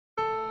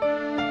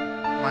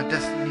My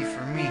destiny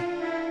for me.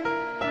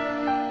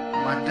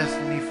 My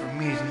destiny for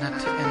me is not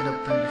to end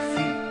up in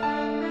defeat.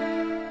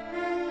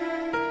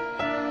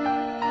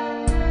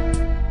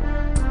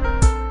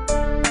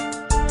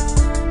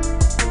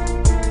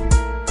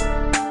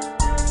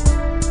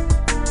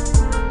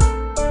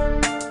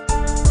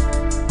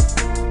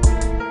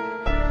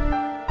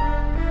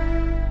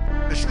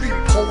 The street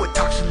poet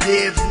talks and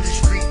lives in the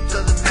street.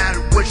 Doesn't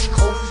matter which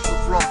coast you're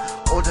from,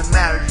 all that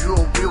matters you're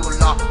a real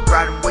law.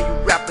 Riding where you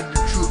rapping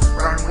the truth,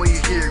 riding where you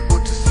hear. Go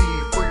to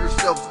see for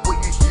yourself what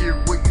you hear,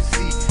 what you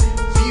see.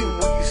 See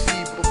what you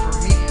see, but for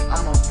me,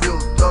 I'm a real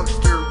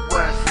thugster.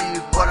 What I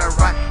see is what I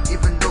write.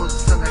 Even though the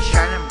sun is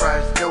shining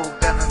bright, still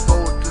gonna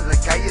go to the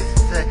calles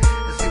and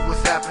see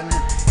what's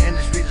happening in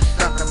the streets of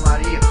Santa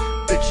Maria.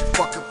 Bitch, you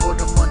fucking for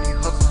the money,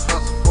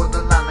 hustle for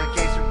the line. In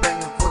case you're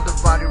banging for the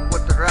body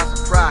with the house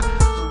of pride.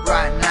 So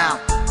right now,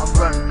 I'm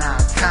running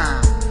out of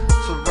time.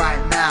 So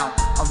right now,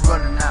 I'm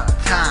running out of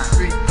time.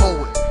 Street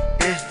poet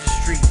is the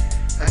street.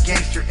 A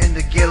gangster in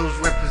the ghettos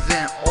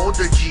represent all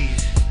the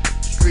G's.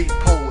 Street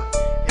poet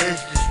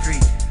is the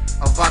street.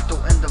 A vato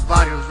in the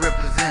barrios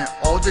represent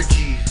all the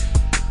G's.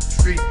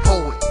 Street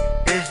poet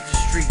is the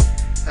street.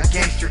 A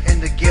gangster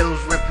in the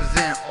ghettos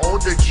represent all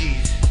the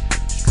G's.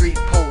 Street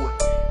poet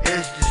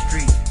is the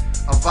street.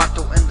 A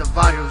vato in the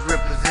barrios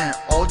represent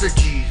all the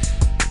G's.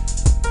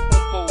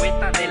 Un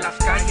poeta de las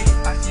calles,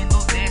 haciendo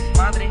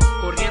desmadre,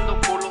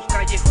 corriendo por los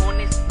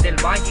callejones del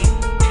valle.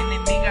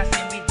 Enemigas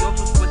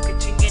envidiosos, pues que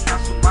chinguen a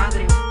su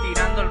madre,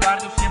 tirando al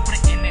barrio siempre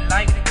en el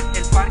aire,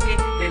 el parque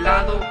del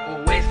lado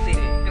oeste.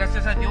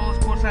 Gracias a Dios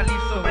por salir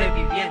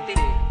sobreviviente,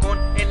 con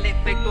el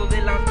efecto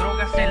de las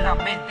drogas en la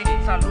mente.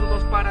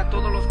 Saludos para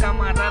todos los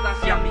camaradas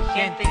y a mi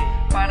gente,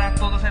 para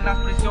todos en las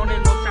prisiones,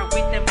 no se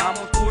agüiten,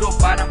 vamos puro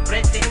para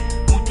frente.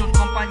 Muchos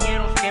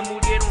compañeros que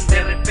murieron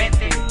de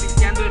repente,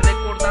 pisteando y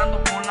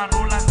recordando con las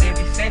rolas de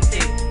Vicente.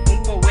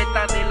 Un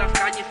poeta de las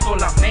calles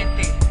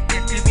solamente,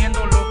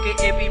 escribiendo lo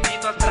que he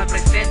vivido hasta el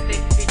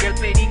presente. Y el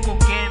perico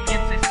que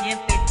bien se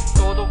siente,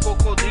 todo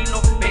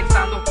cocodrilo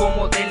pensando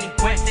como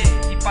delincuente.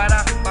 Y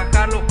para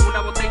bajarlo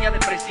una botella de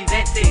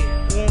presidente,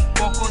 un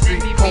poco de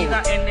mi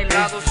vida en el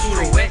lado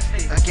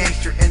suroeste. A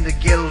gangster in the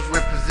ghettos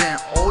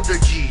represent all the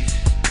G's.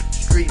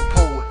 Street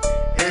poet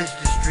is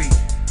the street.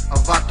 A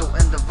vato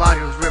in the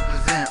barrios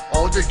represent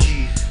all the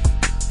G's.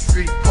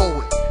 Street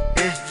poet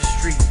is the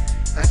street.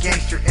 A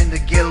gangster in the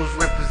ghettos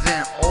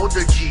represent all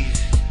the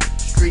G's.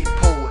 Street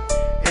poet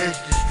is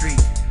the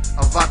street.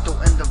 A vato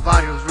in the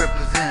barrios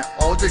represent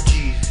all the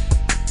G's.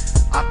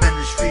 I've been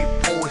a street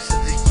poet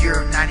since the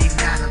year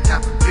 99. On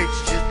top of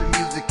bitch, just the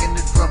music and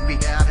the drum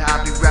beat.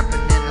 I be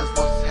rapping and that's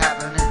what's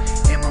happening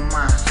in my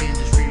mind. Seeing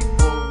the street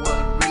poet, what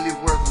it really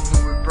was. A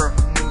new rebirth,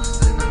 a new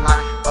sin in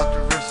life. About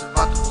the verse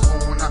about what's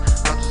going on.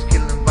 I'm just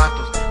killing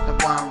vatos. That's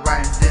why I'm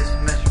writing this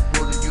message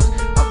for the youth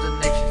of the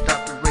nation.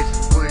 Stop the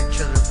racing for each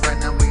other. Right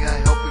now we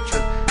gotta help each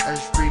other. As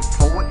a street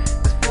poet,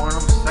 that's what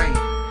I'm saying.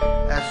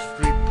 As a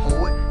street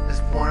poet,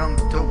 that's what I'm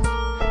doing.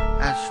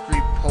 As a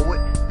street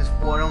poet, that's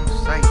what I'm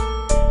saying.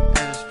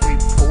 As a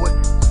street poet,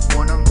 that's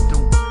what I'm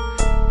doing.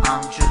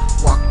 I'm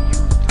just walking you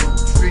through.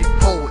 Street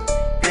poet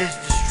is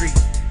the street.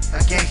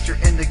 A gangster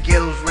in the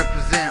ghettos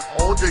represent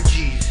all the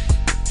G's.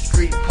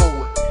 Street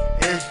poet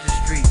is the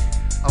street.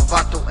 A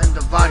vato in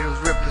the barrios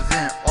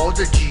represent all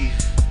the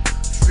G's.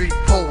 Street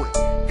poet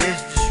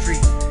is the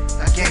street.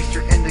 A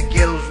gangster in the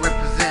ghettos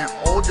represent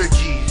all the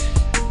G's.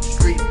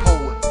 Street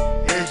poet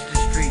is the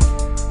street.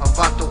 A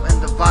vato in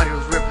the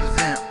barrios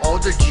represent all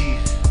the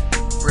G's.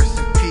 Rest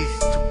in peace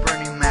to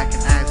Bernie Mac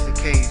and Isaac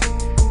Hayes.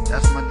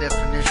 That's my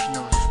definition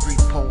of a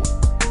street poet.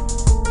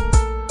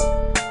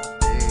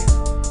 Yeah.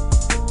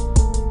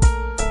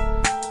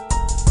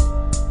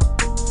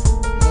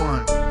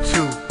 1,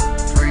 2,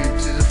 3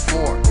 into the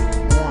 4.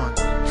 1,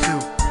 2,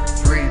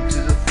 3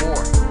 into the 4.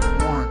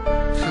 1,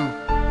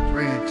 2,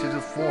 3 into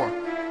the 4.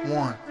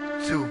 1,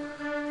 2,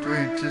 3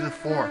 into the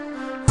 4.